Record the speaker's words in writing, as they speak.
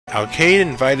Alkaid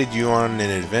invited you on an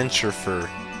adventure for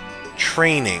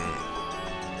training.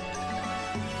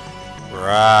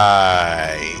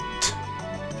 Right.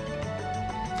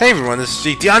 Hey everyone, this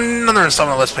is GT. Another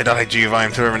installment of Let's Play .ig.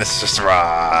 Volume 2 Reminisce just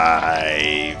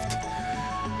arrived.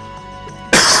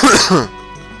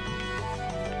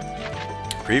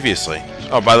 Previously.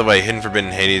 Oh, by the way, Hidden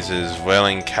Forbidden Hades is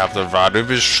Wailing Capital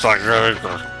Vadubish.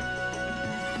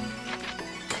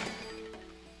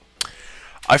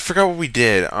 I forgot what we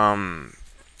did. I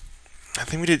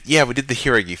think we did. Yeah, we did the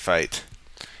Hiragi fight,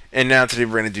 and now today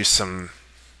we're gonna do some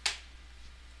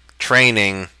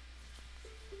training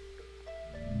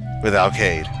with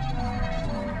Alkaid.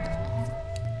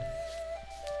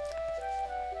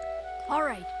 All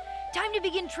right, time to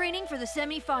begin training for the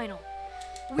semi-final.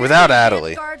 Without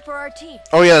Atoli. For our team.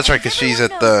 Oh yeah, that's right, because she's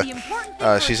at the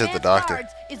doctor.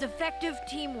 Guards is effective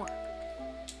teamwork.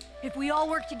 If we all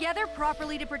work together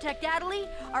properly to protect Atoli,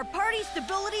 our party's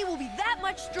stability will be that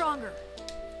much stronger.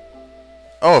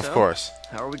 Oh, of course.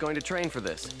 How are we going to train for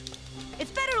this?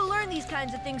 It's better to learn these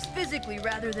kinds of things physically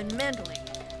rather than mentally.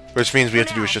 Which means we have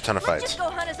to do a shit ton of Let's fights. just go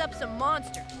hunt us up some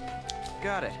monsters.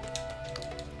 Got it.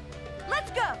 Let's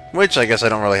go. Which I guess I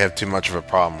don't really have too much of a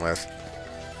problem with.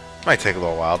 Might take a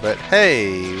little while, but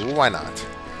hey, why not?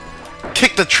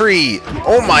 Kick the tree!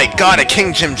 Oh my god, a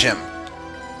King Jim Jim!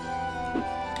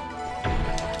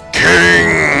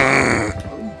 King!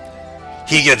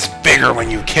 He gets bigger when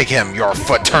you kick him. Your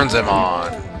foot turns him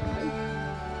on.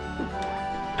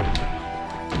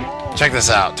 Check this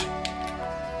out.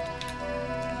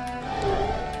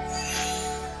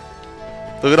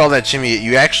 Look at all that chim you get.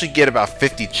 You actually get about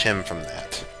 50 chim from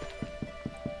that.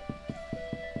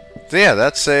 So yeah,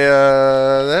 that's a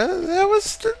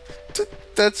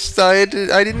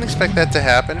I didn't expect that to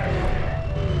happen.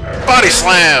 Body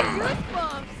slam.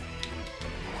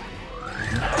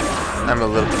 I'm a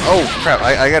little. Oh crap!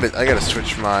 I gotta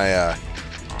switch my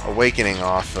awakening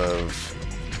off of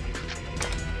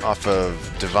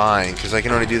divine because I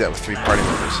can only do that with 3 party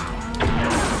members.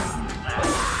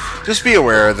 Just be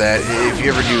aware that if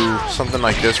you ever do something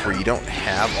like this where you don't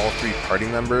have all 3 party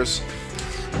members,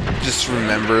 just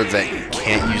remember that you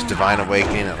can't use divine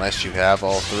awakening unless you have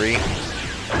all 3.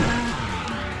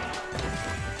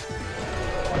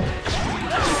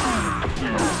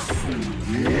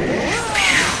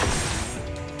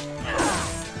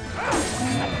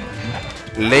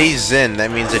 Lay Zen, that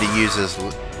means that he uses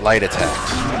light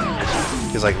attacks.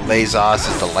 Because like Lazos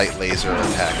is the light laser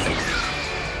attack thing.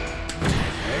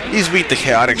 He's beat the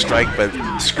chaotic strike, but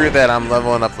screw that, I'm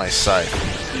leveling up my scythe.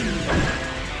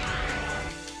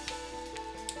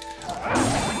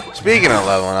 Speaking of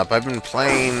leveling up, I've been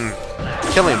playing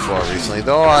Killing Floor recently,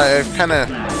 though I've kind of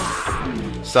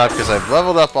stopped because I've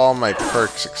leveled up all my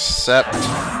perks except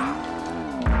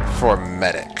for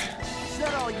Medic.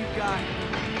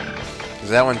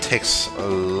 That one takes a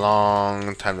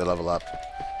long time to level up.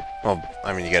 Well,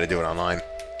 I mean, you gotta do it online.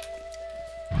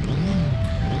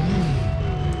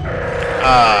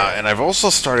 And I've also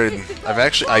started...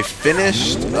 I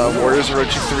finished Warriors of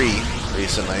Orochi 3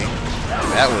 recently.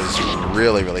 That was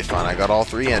really, really fun. I got all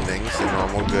 3 endings, the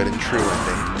normal, good, and true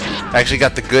ending. I actually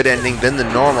got the good ending, then the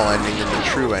normal ending, then the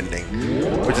true ending.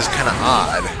 Which is kind of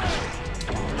odd.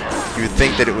 You would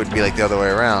think that it would be like the other way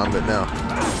around, but no.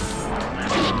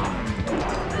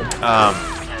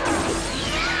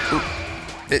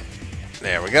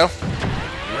 There we go.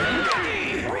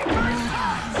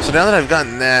 So now that I've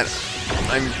gotten that,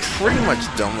 I'm pretty much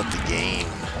done with the game.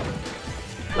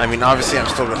 I mean, obviously I'm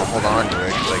still going to hold on to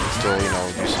it, because I can still, you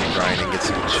know, do some grinding, get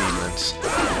some achievements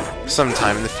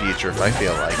sometime in the future if I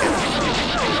feel like it.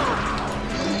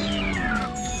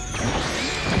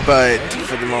 But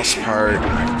for the most part,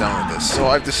 I'm done with this. So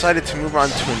I've decided to move on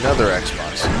to another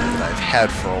Xbox that I've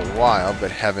had for a while,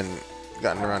 but haven't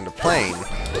gotten around to playing.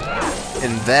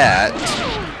 And that...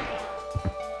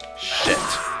 shit.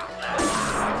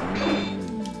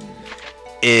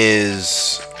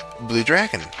 Is Blue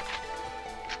Dragon.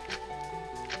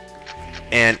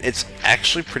 And it's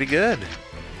actually pretty good.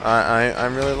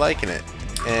 I'm really liking it.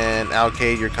 And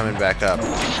Alkaid, you're coming back up.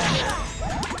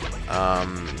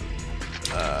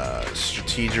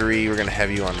 Strategery, we're gonna have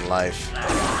you on life.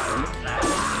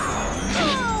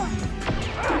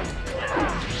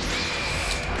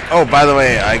 Oh, by the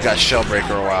way, I got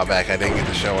Shellbreaker a while back. I didn't get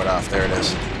to show it off. There it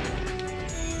is.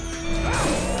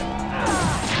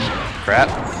 Crap.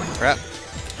 Crap.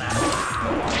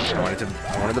 I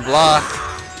wanted to block.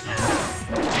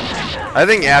 I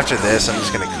think after this, I'm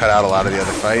just gonna cut out a lot of the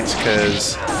other fights,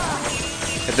 because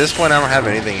at this point, I don't have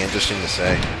anything interesting to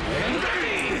say.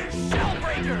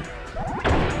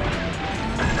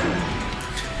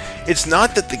 It's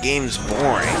not that the game's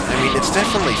boring. I mean, it's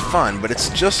definitely fun, but it's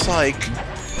just like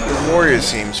the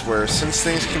Warriors games, where since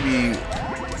things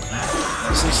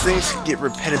get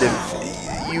repetitive,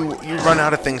 you run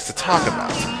out of things to talk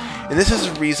about. And this is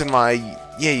the reason why,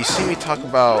 yeah, you see me talk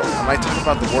about, I might talk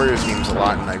about the Warriors games a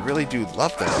lot, and I really do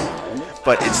love them,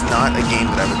 but it's not a game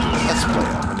that I would do a Let's Play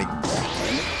of.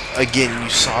 And again, you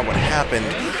saw what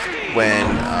happened when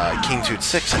King Toot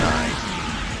 6 and I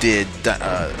did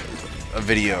a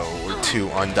video or two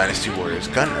on Dynasty Warriors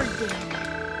Gunner.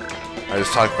 I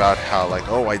just talked about how, like,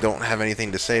 oh, I don't have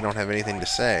anything to say, and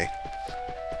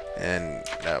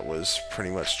that was pretty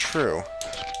much true.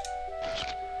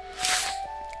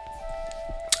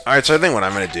 Alright, so I think what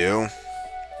I'm going to do,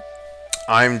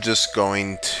 I'm just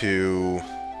going to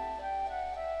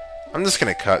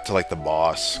cut to, like, the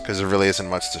boss, because there really isn't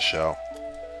much to show.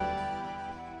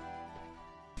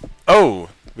 Oh!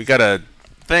 We got a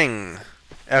thing.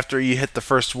 After you hit the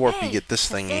first warp, you get this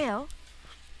thingy.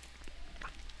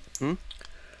 Hmm?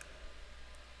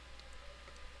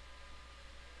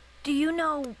 Do you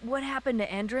know what happened to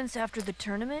Endrance after the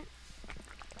tournament?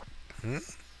 Hmm?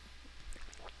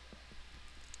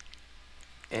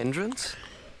 Entrance?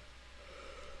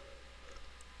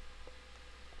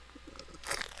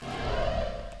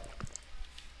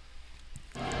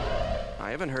 I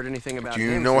haven't heard anything about. Do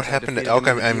you know what happened to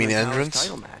Alkaid? I mean, Entrance?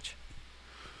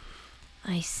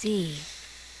 I see.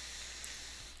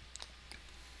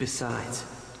 Besides,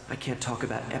 I can't talk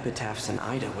about epitaphs and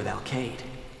Ida with Alkaid.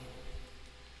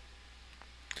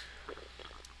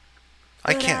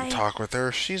 I can't talk with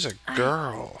her. She's a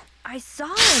girl. I saw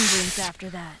Endrance after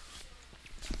that.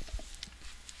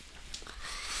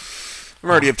 I'm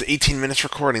already up to 18 minutes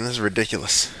recording. This is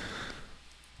ridiculous.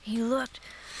 He looked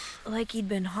like he'd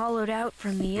been hollowed out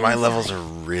from the inside. My levels are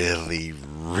really,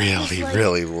 really,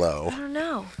 really low. I don't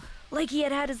know. Like he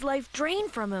had his life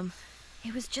drained from him.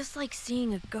 It was just like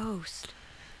seeing a ghost.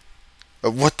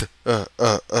 What the?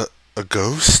 A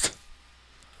ghost?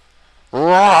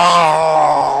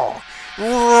 Rawr!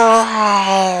 Rawr!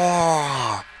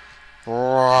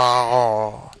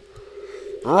 Rawr!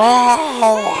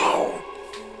 Rawr!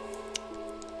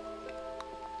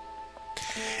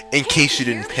 In case you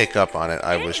didn't pick up on it,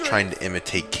 I was trying to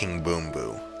imitate King Boom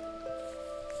Boo.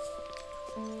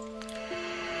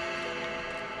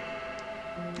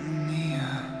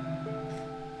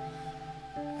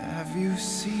 Have you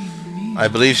seen me? I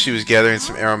believe she was gathering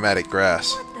some aromatic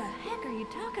grass. What the heck are you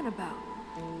talking about?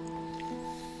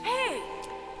 Hey!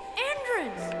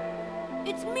 Endrance!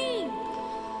 It's me!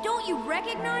 Don't you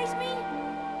recognize me?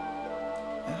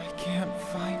 I can't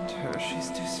find her. She's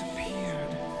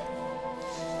disappeared.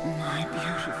 My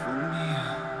beautiful Mia.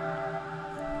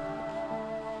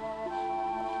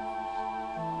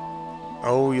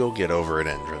 Oh, you'll get over it,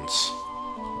 Entrance.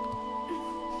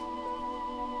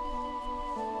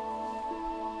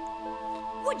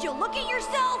 Would you look at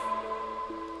yourself?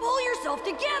 Pull yourself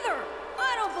together!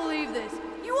 I don't believe this.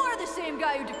 You are the same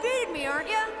guy who defeated me, aren't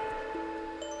you?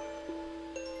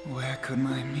 Where could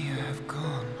my Mia have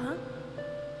gone? Huh?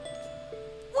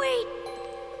 Wait!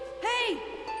 Hey!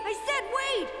 I said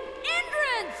wait!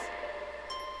 Endrance!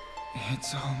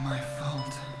 It's all my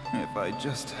fault. If I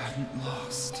just hadn't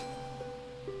lost.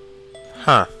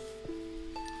 Huh.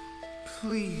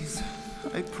 Please,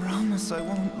 I promise I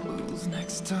won't lose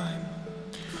next time.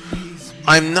 Please,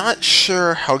 I'm not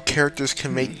sure how characters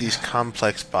can make these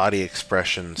complex body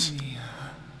expressions Mia.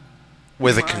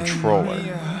 with a My controller.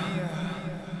 Mia.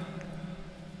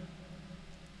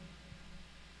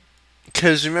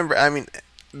 Because remember, I mean,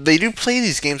 they do play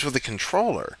these games with a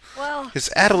controller. Well, Because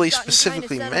Atoli gotten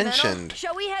specifically kinda sentimental. mentioned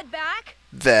Shall we head back?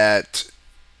 that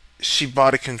she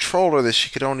bought a controller that she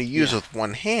could only use with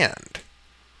one hand.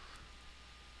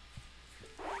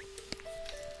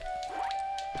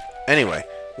 Anyway,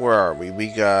 where are we? We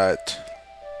got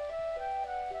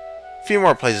a few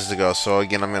more places to go, so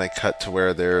again, I'm going to cut to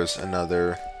where there's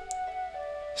another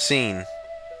scene,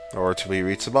 or till we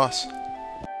reach the boss.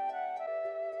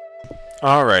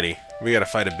 Alrighty, we gotta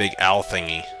fight a big owl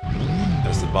thingy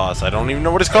as the boss. I don't even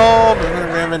know what it's called, but I'm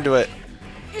gonna ram into it.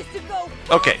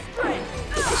 Okay.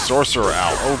 Sorcerer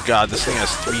Owl. Oh god, this thing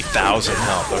has 3,000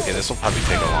 health. Okay, this will probably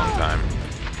take a long time.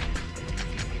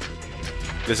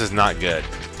 This is not good.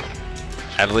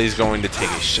 Atoli's going to take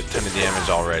a shit ton of damage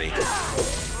already.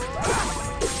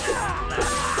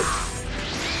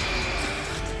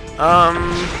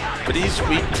 But he's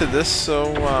weak to this,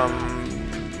 so,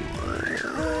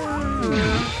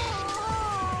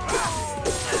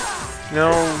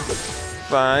 no,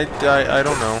 I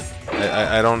don't know.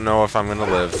 I don't know if I'm gonna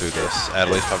live through this.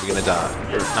 Atoli's probably gonna die.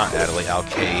 Or not Atoli,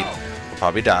 Alkaid will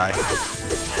probably die.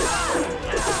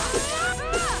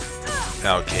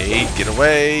 Alkaid, get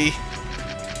away!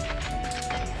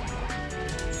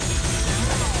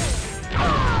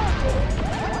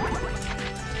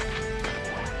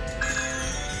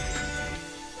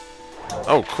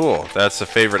 Oh, cool. That's a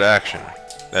favorite action.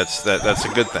 That's a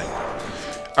good thing.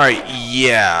 Alright,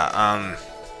 yeah,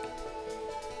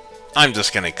 I'm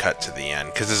just gonna cut to the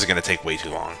end, because this is gonna take way too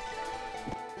long.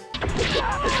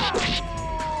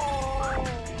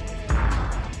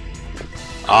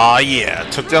 Aw, yeah,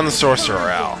 took down the Sorcerer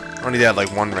Owl. Only had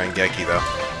like one Rengeki, though.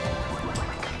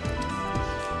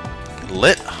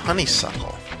 Lit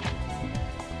Honeysuckle.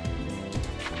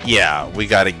 Yeah, we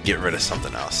gotta get rid of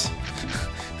something else.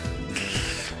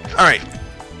 Alright.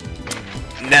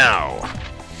 Now.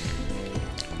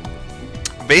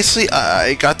 Basically,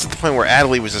 it got to the point where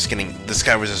Atoli was just getting... This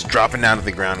guy was just dropping down to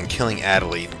the ground and killing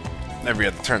Atoli every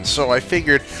other turn. So I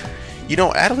figured, you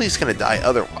know, Atoli's gonna die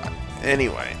otherwise.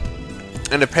 Anyway.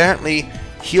 And apparently,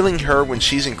 healing her when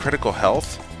she's in critical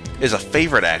health is a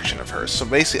favorite action of hers. So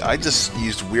basically, I just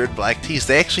used weird black teas.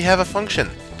 They actually have a function.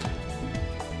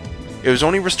 It was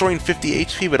only restoring 50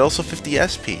 HP, but also 50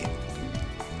 SP.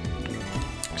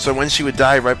 So when she would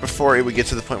die right before it would get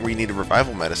to the point where you need a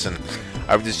revival medicine,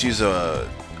 I would just use a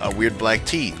weird black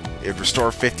tea. It would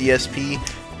restore 50 SP.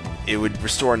 It would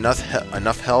restore enough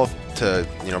health to,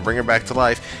 you know, bring her back to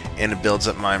life, and it builds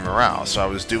up my morale. So I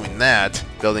was doing that,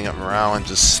 building up morale, and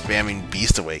just spamming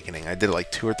Beast Awakening. I did it like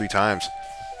 2 or 3 times.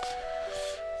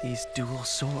 These dual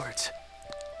swords.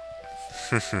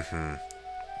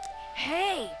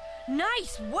 Hey,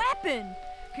 nice weapon!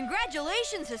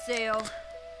 Congratulations, Haseo.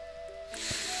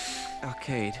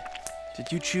 Alkaid,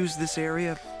 did you choose this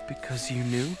area because you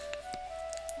knew?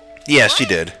 Yeah, she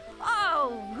did.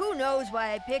 Oh, who knows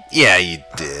why I picked Yeah, you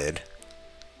did.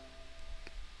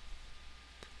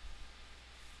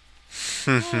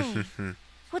 Hey,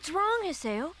 what's wrong,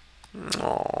 Haseo?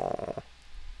 Aww.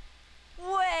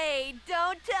 Wait,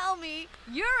 don't tell me.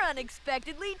 You're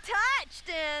unexpectedly touched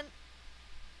and...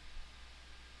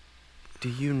 Do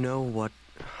you know what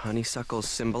honeysuckles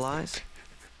symbolize?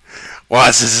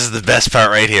 Watch, this is the best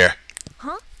part right here.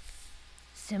 Huh?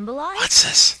 Symbolize? What's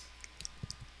this?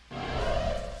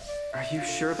 Are you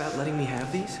sure about letting me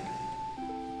have these?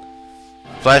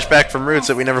 Flashback from roots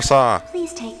that we never saw.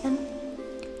 Please take them.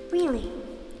 Really.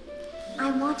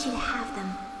 I want you to have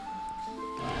them.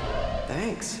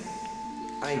 Thanks.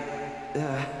 Hey,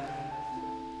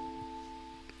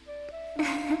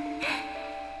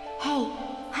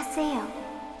 Haseo.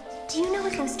 Do you know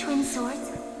what those twin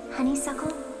swords,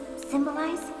 honeysuckle,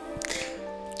 symbolize?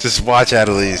 Just watch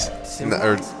Atoli's. Or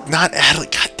Symbolize? not Atoli.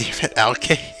 God damn it,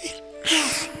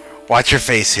 Alkaid. Watch your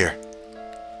face here.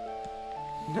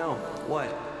 No, what?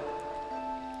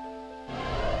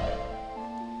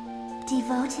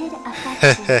 Devoted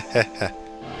affection.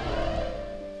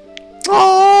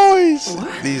 Oh,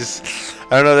 these.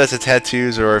 I don't know if that's a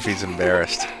tattoos or if he's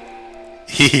embarrassed.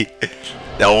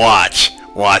 Now watch.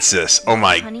 Watch this. Oh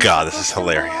my god, this is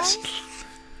hilarious.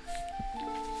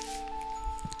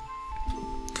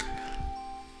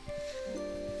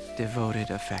 Devoted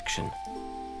affection.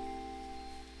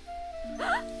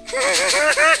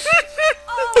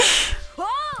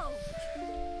 Oh!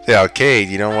 Yeah, Alkaid,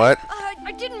 you know what?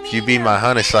 I didn't mean If you be to my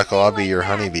honeysuckle, I'll be like your that.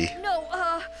 honeybee. No,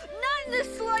 not in the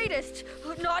slightest.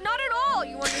 No, not at all.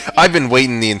 You understand? I've been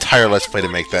waiting the entire Let's Play to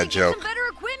make that joke. Some better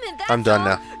equipment, I'm that's done all.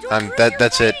 now. To improve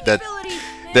That's your it. fighting ability.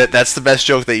 That's the best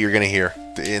joke that you're gonna hear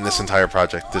in this entire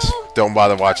project. Just don't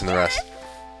bother watching the rest.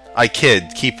 I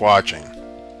kid. Keep watching.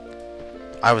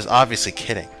 I was obviously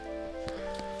kidding.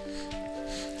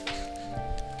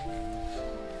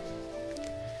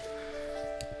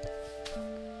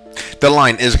 The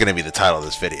line is gonna be the title of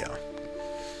this video.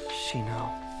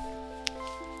 Shino.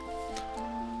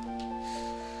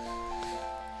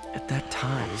 At that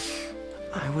time,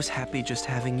 I was happy just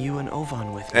having you and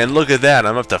Ovan with me. And look at that.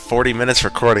 I'm up to 40 minutes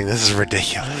recording. This is I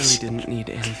ridiculous. really didn't need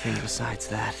anything besides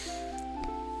that.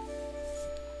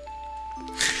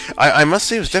 I must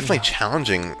say it was definitely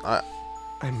challenging. I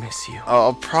miss you.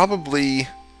 I'll probably,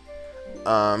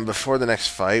 before the next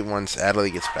fight, once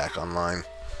Atoli gets back online,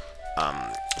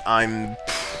 I'm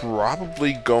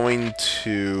probably going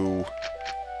to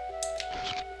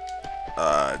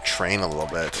train a little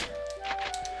bit.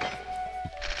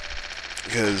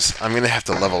 Because I'm going to have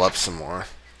to level up some more.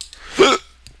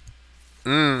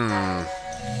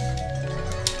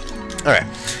 Alright.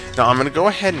 Now I'm going to go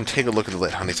ahead and take a look at the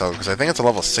Lit Honeysuckle, because I think it's a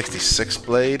level 66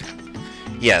 blade.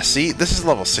 Yeah, see? This is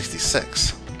level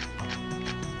 66.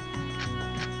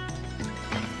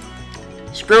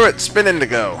 Screw it! Spin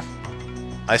Indigo!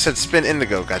 I said spin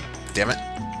Indigo, god damn it.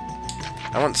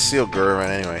 I want Seal Gurren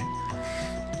anyway.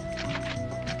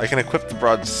 I can equip the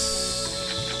broad...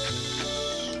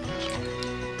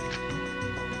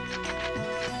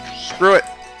 Screw it!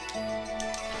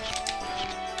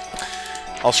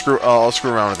 I'll screw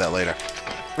around with that later.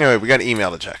 Anyway, we got an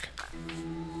email to check.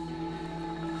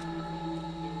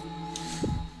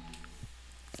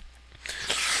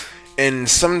 And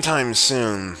sometime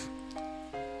soon,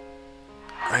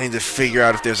 I need to figure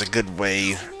out if there's a good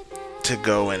way to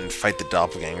go and fight the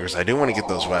doppelgangers. I do want to get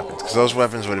those weapons, because those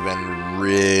weapons would have been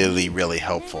really, really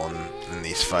helpful in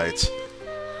these fights.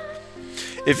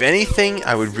 If anything,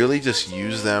 I would really just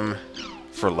use them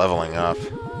for leveling up.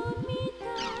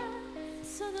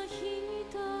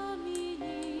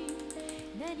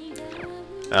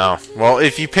 Oh, well,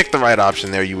 if you pick the right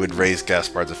option there, you would raise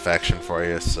Gaspard's affection for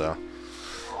you, so...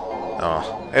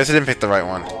 Oh, I guess I didn't pick the right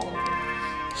one.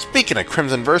 Speaking of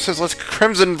Crimson Verses, let's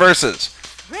Crimson Verses!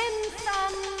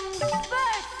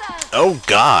 Oh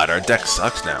god, our deck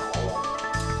sucks now.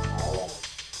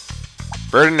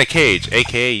 Bird in a Cage,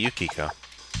 aka Yukiko.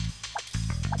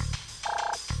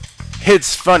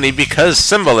 It's funny because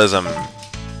symbolism!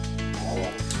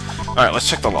 Alright, let's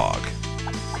check the log.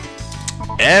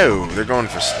 Oh, they're going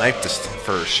for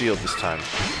for shield this time.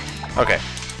 Okay.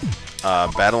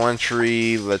 Battle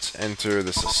entry, let's enter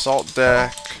this assault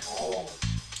deck.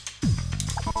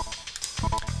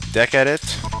 Deck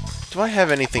edit. Do I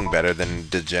have anything better than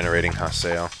degenerating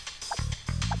Haseo?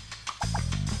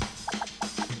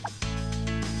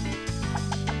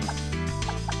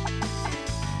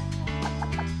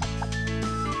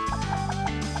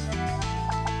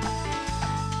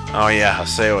 Oh yeah,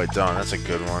 Haseo at Dawn, that's a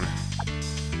good one.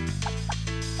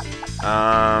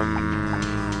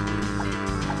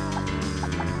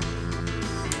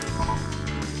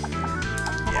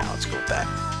 Yeah, let's go with that.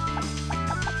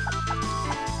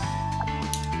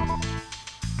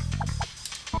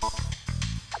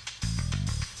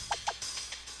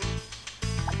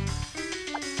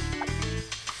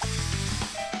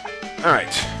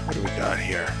 Alright, what do we got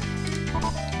here?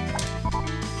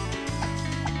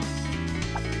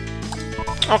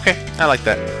 Okay, I like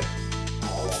that.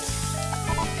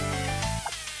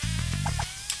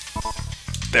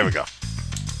 There we go.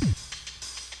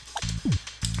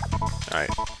 Alright.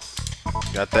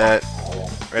 Got that.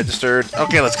 Registered.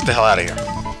 Okay, let's get the hell out of here.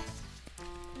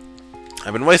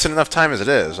 I've been wasting enough time as it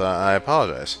is. I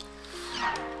apologize.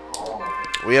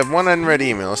 We have one unread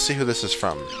email. Let's see who this is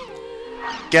from.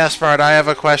 Gaspard, I have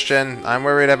a question. I'm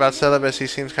worried about Syllabus. He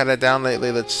seems kind of down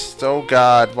lately. Let's... Oh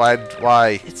god,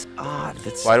 why? It's odd.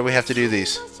 Why do we have to do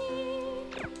these?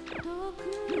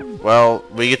 Well,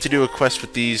 we get to do a quest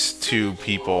with these two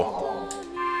people.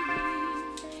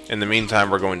 In the meantime,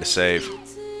 we're going to save.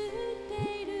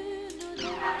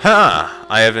 Huh!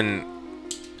 I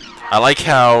like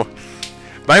how...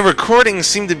 My recordings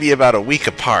seem to be about a week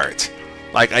apart.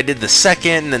 Like, I did the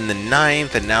 2nd, and the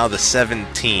 9th, and now the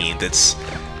 17th. It's...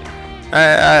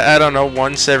 I don't know,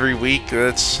 once every week.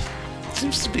 That's...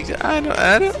 Seems to be... I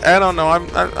don't know.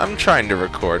 I'm trying to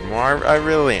record more. I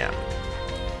really am.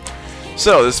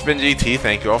 So, this has been GT.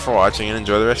 Thank you all for watching, and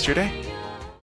enjoy the rest of your day.